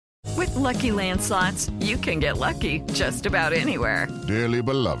With Lucky Land Slots, you can get lucky just about anywhere. Dearly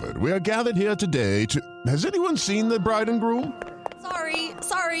beloved, we are gathered here today to... Has anyone seen the bride and groom?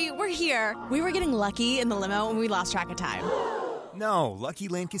 Sorry, we're here. We were getting lucky in the limo and we lost track of time. No, Lucky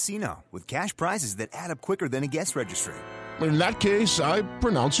Land Casino, with cash prizes that add up quicker than a guest registry. In that case, I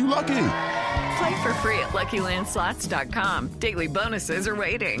pronounce you lucky. Play for free at LuckyLandSlots.com. Daily bonuses are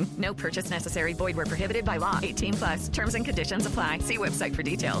waiting. No purchase necessary. Void where prohibited by law. 18+. Terms and conditions apply. See website for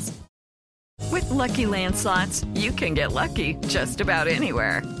details. With Lucky Land Slots, you can get lucky just about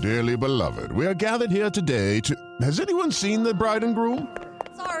anywhere. Dearly beloved, we are gathered here today to... Has anyone seen the bride and groom?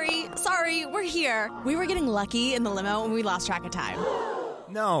 Sorry, we're here. We were getting lucky in the limo and we lost track of time.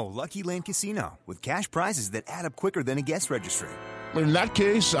 No, Lucky Land Casino, with cash prizes that add up quicker than a guest registry. In that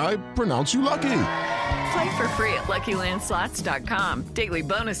case, I pronounce you lucky. Play for free at LuckyLandSlots.com. Daily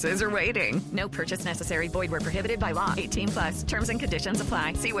bonuses are waiting. No purchase necessary. Void where prohibited by law. 18+. Terms and conditions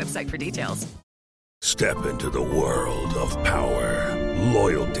apply. See website for details. Step into the world of power,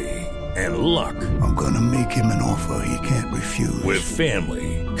 loyalty, and luck. I'm gonna make him an offer he can't refuse. With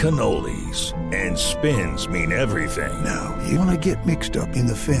family, cannolis, and spins mean everything. Now, you wanna get mixed up in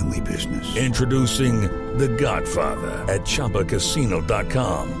the family business. Introducing The Godfather at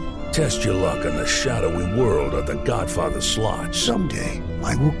ChumbaCasino.com. Test your luck in the shadowy world of The Godfather slot. Someday,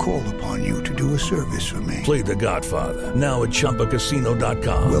 I will call upon you to do a service for me. Play The Godfather, now at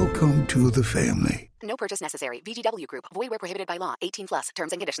ChumbaCasino.com. Welcome to the family. No purchase necessary. VGW Group. Void where prohibited by law. 18+.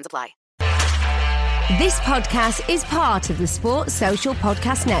 Terms and conditions apply. This podcast is part of the Sports Social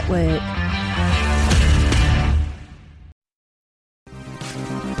Podcast Network.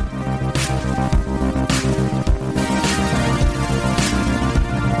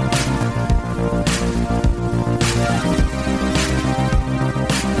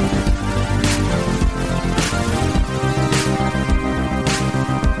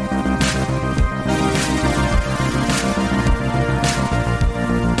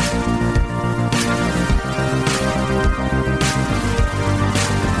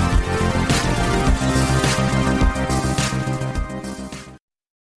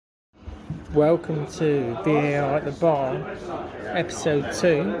 Welcome to VAR at the Bar, episode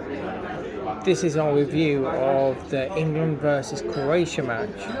 2. This is our review of the England versus Croatia match.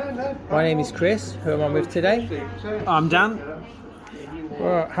 My name is Chris. Who am I with today? I'm Dan.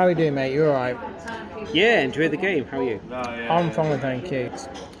 Well, how are you doing, mate? You alright? Yeah, enjoy the game. How are you? I'm fine, thank you.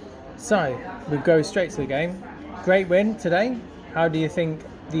 So, we go straight to the game. Great win today. How do you think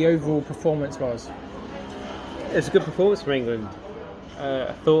the overall performance was? It's a good performance for England.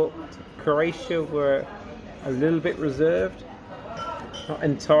 I thought Croatia were a little bit reserved, not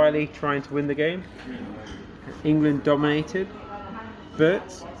entirely trying to win the game. England dominated, but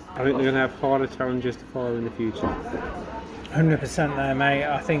I think they're going to have harder challenges to follow in the future. 100% there, mate.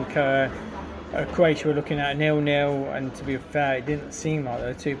 I think Croatia were looking at a 0-0, and to be fair, it didn't seem like they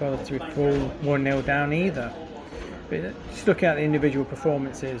were too bothered to be full 1-0 down either. But just looking at the individual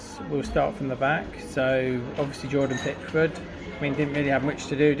performances, we'll start from the back. So obviously Jordan Pickford, didn't really have much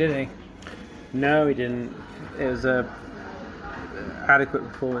to do, did he? No, he didn't. It was a adequate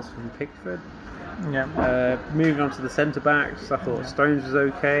performance from Pickford. Yeah. Moving on to the centre backs, I thought Stones was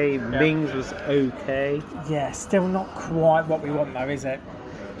okay. Yeah. Mings was okay. Yeah, still not quite what we want though, is it?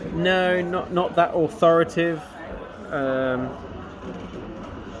 No, not that authoritative.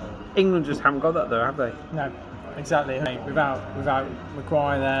 England just haven't got that though, have they? No, exactly. Without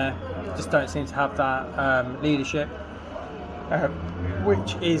Maguire there, just don't seem to have that leadership.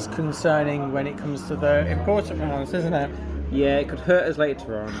 Which is concerning when it comes to the important ones, isn't it? Yeah, it could hurt us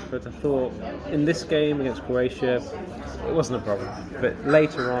later on, but I thought in this game against Croatia, it wasn't a problem. But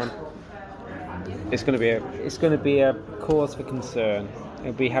later on, it's going to be a cause for concern.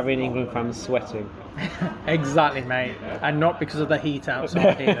 It'll be having England fans sweating. Exactly, mate, and not because of the heat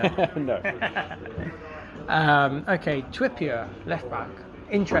outside either. No. Okay, Trippier, left back.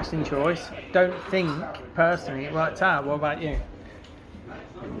 Interesting choice. Don't think personally it worked out. What about you?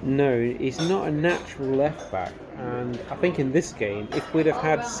 No, he's not a natural left back, and I think in this game, if we'd have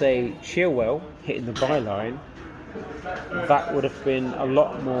had, say, Chilwell hitting the byline, that would have been a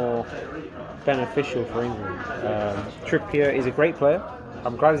lot more beneficial for England. Trippier is a great player.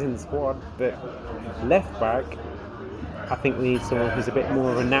 I'm glad he's in the squad, but left back, I think we need someone who's a bit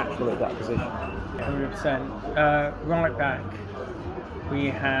more of a natural at that position. 100%. Right back, we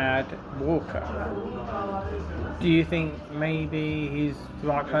had Walker. Do you think maybe he's the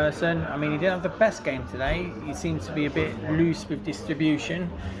right person? I mean, he didn't have the best game today. He seems to be a bit loose with distribution,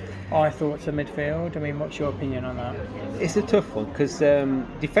 I thought, to midfield. I mean, what's your opinion on that? It's a tough one because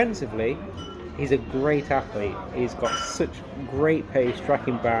defensively, He's a great athlete. He's got such great pace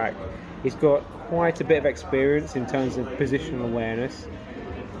tracking back. He's got quite a bit of experience in terms of positional awareness.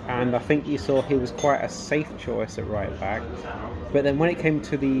 And I think you saw he was quite a safe choice at right back. But then when it came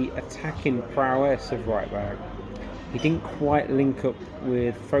to the attacking prowess of right back, he didn't quite link up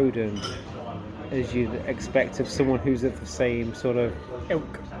with Foden as you'd expect of someone who's of the same sort of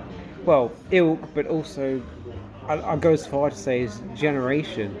ilk. Well, ilk, but also I'll go as far to say his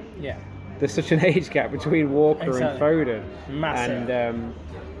generation. Yeah. There's such an age gap between Walker and Foden. Massive. And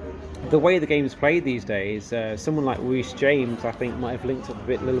the way the game's played these days, someone like Reece James, I think, might have linked up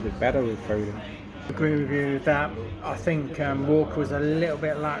a little bit better with Foden. I agree with you with that. I think Walker was a little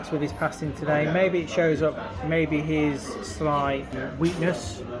bit lax with his passing today. Maybe it shows up, maybe his slight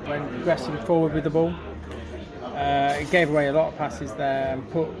weakness when progressing forward with the ball. It gave away a lot of passes there and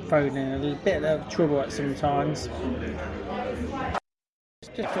put Foden in a little bit of trouble at some times. It's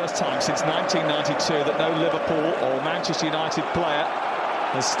the first time since 1992 that no Liverpool or Manchester United player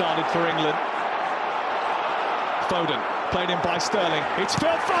has started for England. Foden, played in by Sterling. It's Phil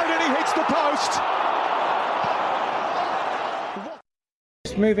Foden, he hits the post!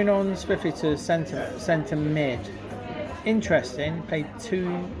 Just moving on swiftly to centre mid. Interesting, played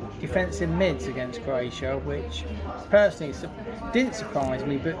two defensive mids against Croatia, which personally didn't surprise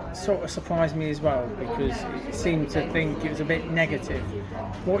me, but sort of surprised me as well, because it seemed to think it was a bit negative.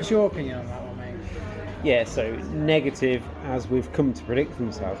 What's your opinion on that one, mate? Yeah, so negative as we've come to predict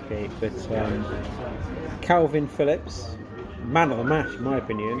from Southgate, but Calvin Phillips, man of the match in my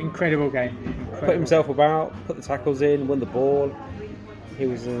opinion. Incredible game. Put himself about, put the tackles in, won the ball. He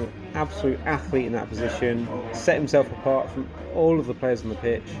was an absolute athlete in that position, set himself apart from all of the players on the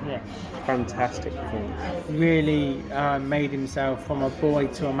pitch. Yeah. Fantastic performance. Really made himself from a boy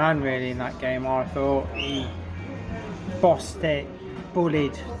to a man really in that game. I thought he bossed it,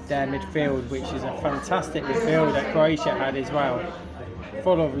 bullied their midfield, which is a fantastic midfield that Croatia had as well.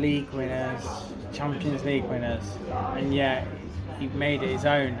 Full of league winners, Champions League winners, and yet he made it his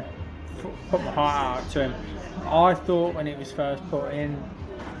own. Put my heart out to him. I thought when it was first put in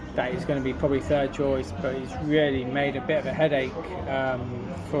that he's going to be probably third choice, but he's really made a bit of a headache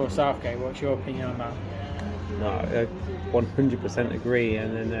for Southgate. What's your opinion on that? No, I 100% agree.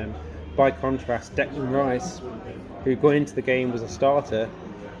 And then by contrast, Declan Rice, who going into the game was a starter,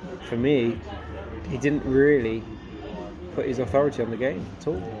 for me, he didn't really put his authority on the game at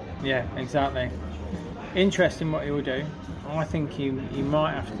all. Yeah, exactly. Interesting what he will do. I think he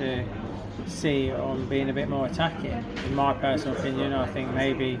might have to see on being a bit more attacking. In my personal opinion, I think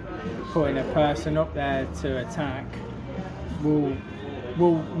maybe putting a person up there to attack will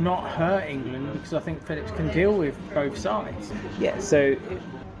not hurt England, because I think Phillips can deal with both sides. Yeah, so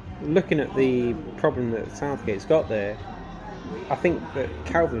looking at the problem that Southgate's got there, I think that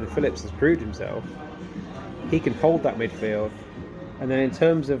Calvin Phillips has proved himself. He can hold that midfield, and then in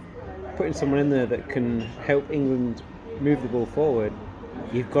terms of putting someone in there that can help England move the ball forward,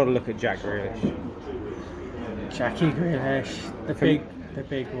 you've got to look at Jack Grealish. Jackie Grealish, the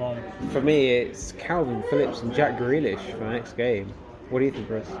big one. For me, it's Calvin Phillips and Jack Grealish for the next game. What do you think,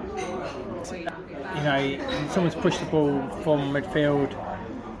 Chris? You know, someone's pushed the ball from midfield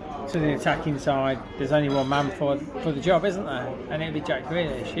to the attacking side. There's only one man for the job, isn't there? And it'll be Jack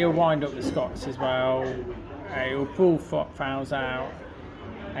Grealish. He'll wind up the Scots as well. He'll pull fouls out,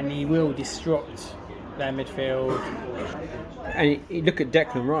 and he will disrupt their midfield. And you look at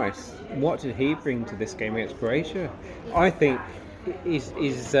Declan Rice. What did he bring to this game against Croatia? I think he's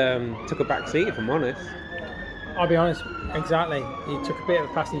took a back seat, if I'm honest. I'll be honest, exactly. He took a bit of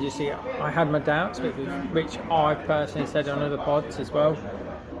a passenger seat. I had my doubts, which I've personally said on other pods as well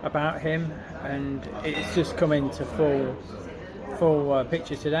about him, and it's just come into full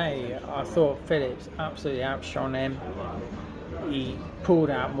picture today. I thought Phillips absolutely outshone him. He pulled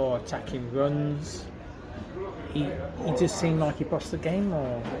out more attacking runs. He just seemed like he bossed the game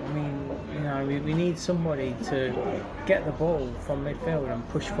more. I mean, you know, we need somebody to get the ball from midfield and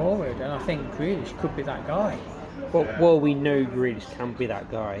push forward, and I think Grealish could be that guy. Well, we know Grealish can be that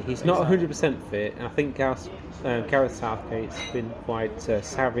guy. He's not 100% fit, and I think Gareth Southgate's been quite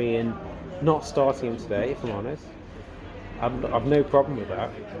savvy in not starting him today, if I'm honest. I've no problem with that.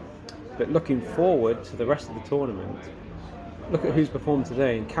 But looking forward to the rest of the tournament, look at who's performed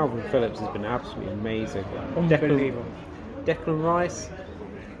today, and Calvin Phillips has been absolutely amazing. Unbelievable. Declan Rice,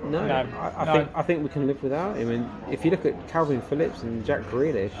 I think we can live without him. And if you look at Calvin Phillips and Jack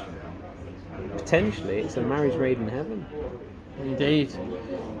Grealish, potentially it's a marriage made in heaven. Indeed.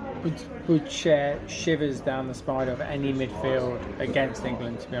 Would share shivers down the spine of any midfield against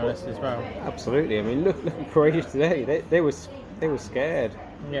England, to be honest, as well. Absolutely. I mean, look at Croatia today. They were scared.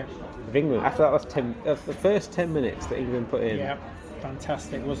 Yeah. of England. After that the first 10 minutes that England put in. Yeah,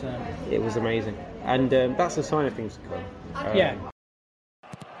 fantastic, wasn't it? It was amazing. And that's a sign of things to come. Yeah.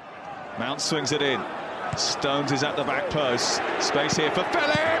 Mount swings it in. Stones is at the back post. Space here for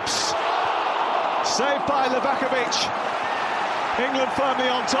Phillips! Saved by Livakovic. England firmly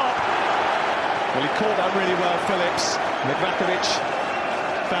on top. Well, he caught that really well, Phillips. Livakovic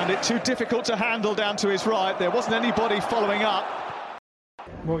found it too difficult to handle down to his right. There wasn't anybody following up.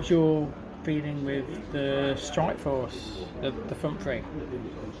 What's your feeling with the strike force, the front three?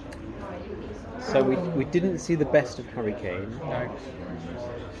 So we didn't see the best of Harry Kane. No.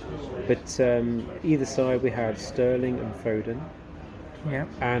 But either side we had Sterling and Foden. Yeah.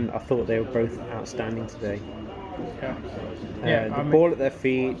 And I thought they were both outstanding today. Yeah. The ball at their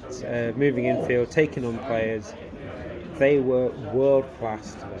feet, moving infield, taking on players. They were world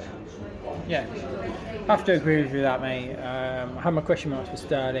class today. Yeah. I have to agree with you that, mate. I had my question marks for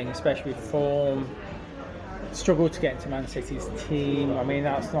Sterling, especially with form. Struggled to get into Man City's team. I mean,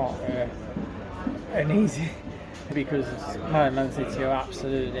 that's not an easy... because Man City are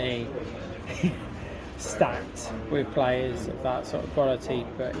absolutely stacked with players of that sort of quality,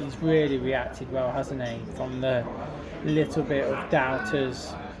 but he's really reacted well, hasn't he? From the little bit of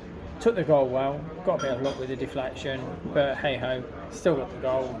doubters, took the goal well, got a bit of luck with the deflection, but hey ho, still got the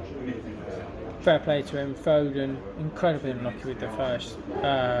goal. Fair play to him. Foden, incredibly unlucky with the first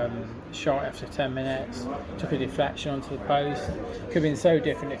shot after 10 minutes, took a deflection onto the post. Could have been so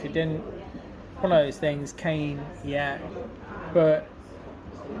different if he didn't. One of those things. Kane, yeah, but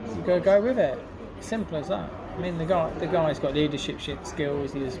you got to go with it. Simple as that. I mean, the guy's got leadership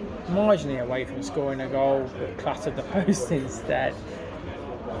skills. He was marginally away from scoring a goal, but clattered the post instead.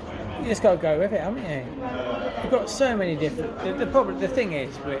 You just got to go with it, haven't you? You've got so many different. The thing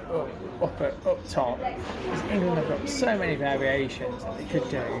is, we're up top. England have got so many variations that they could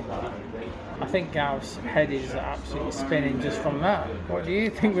do. I think Gareth's head is absolutely spinning just from that. What do you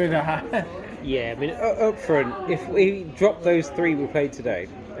think with that? Yeah, I mean, up front, if we drop those three we played today,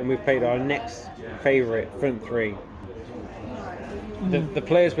 and we played our next favourite front three, the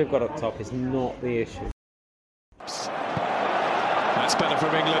players we've got up top is not the issue. That's better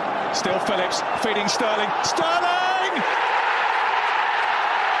from England. Still Phillips, feeding Sterling. Sterling!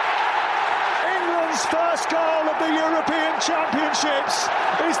 England's first goal of the European Championships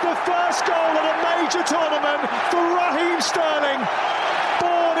is the first goal at a major tournament for Raheem Sterling.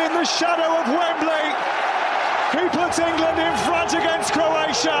 Born in the shadow of Wembley, he puts England in front against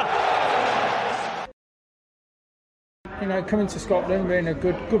Croatia. You know, coming to Scotland, we're in a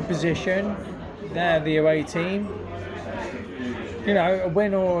good position. They're the away team. You know, a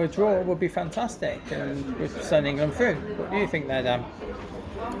win or a draw would be fantastic, and we'd send England through. What do you think there, Dan?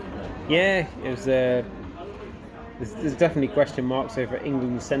 Yeah, it was. There's definitely question marks over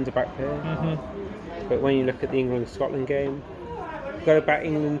England's centre-back pair. Mm-hmm. But when you look at the England-Scotland game, you've got to back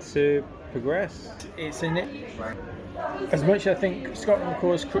England to progress. It's in it. As much as I think Scotland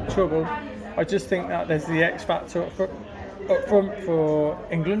caused trouble, I just think that there's the X factor up front for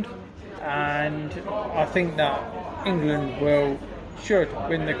England, and I think that England should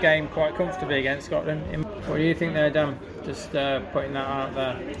win the game quite comfortably against Scotland. What do you think there, Dan? Just putting that out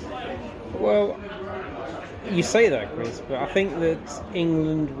there. Well, you say that, Chris, but I think that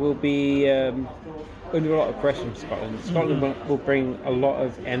England will be under a lot of pressure from Scotland. Scotland will bring a lot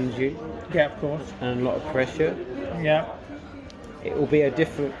of energy. Yeah, of course. And a lot of pressure. Yeah. It will be a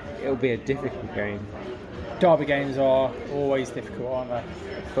difficult game. Derby games are always difficult, aren't they?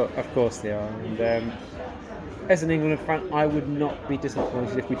 But of course they are. And as an England fan, I would not be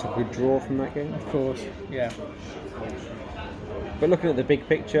disappointed if we took a draw from that game. Of course, yeah. But looking at the big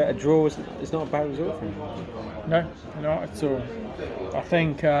picture, a draw is not a bad result for them. No, not at all. I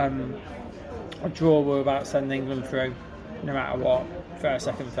think a draw will about send England through, no matter what, first,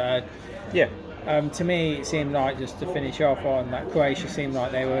 second, third. Yeah. To me, it seemed like, just to finish off on that, Croatia seemed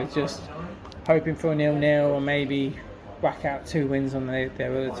like they were just hoping for a 0-0 or maybe whack out 2 wins on their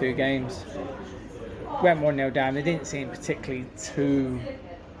other 2 games. Went 1-0 down. They didn't seem particularly too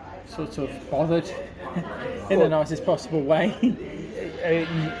sort of bothered in the nicest possible way.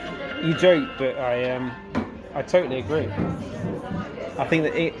 You joke, but I totally agree. I think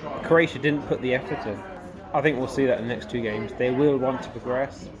that Croatia didn't put the effort in. I think we'll see that in the next 2 games. They will want to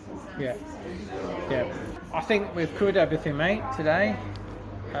progress. Yeah. I think we've covered everything, mate, today.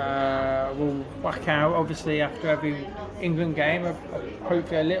 We'll whack out, obviously, after every England game,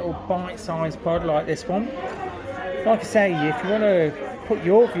 hopefully a little bite-sized pod like this one. Like I say, if you want to put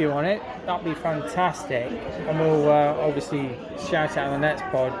your view on it, that'd be fantastic. And we'll obviously shout out on the next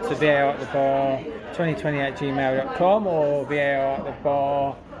pod to VAR@thebar2020@gmail.com or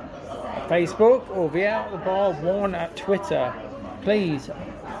VAR@thebar Facebook or the Out the Bar 1 at Twitter. Please,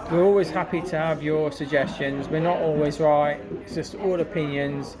 we're always happy to have your suggestions. We're not always right. It's just all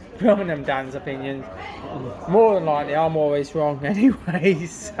opinions. None of them Dan's opinions. More than likely, I'm always wrong anyway.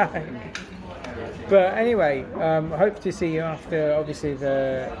 So. But anyway, hope to see you after obviously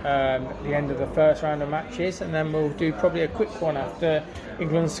the end of the first round of matches, and then we'll do probably a quick one after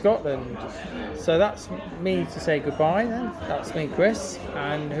England-Scotland. So that's me to say goodbye then. That's me, Chris,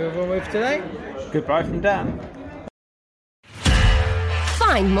 and who have we with today? Goodbye from Dan.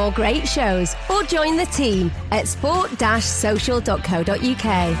 Find more great shows or join the team at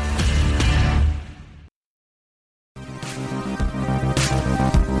sport-social.co.uk.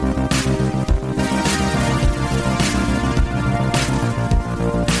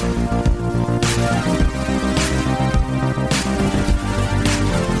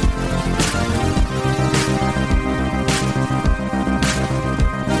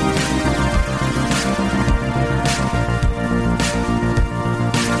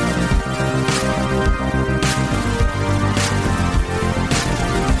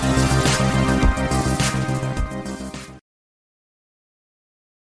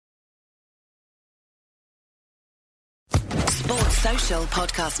 Social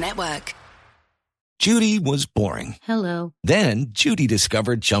Podcast Network. Judy was boring. Hello. Then Judy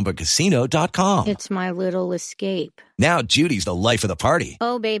discovered ChumbaCasino.com. It's my little escape. Now Judy's the life of the party.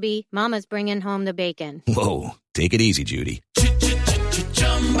 Oh, baby, mama's bringing home the bacon. Whoa, take it easy, Judy.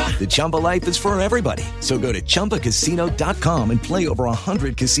 The Chumba life is for everybody. So go to ChumbaCasino.com and play over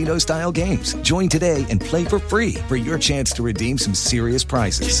 100 casino-style games. Join today and play for free for your chance to redeem some serious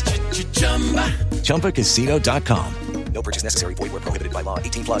prizes. ChumbaCasino.com. No purchase necessary. Void where prohibited by law.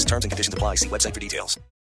 18 plus terms and conditions apply. See website for details.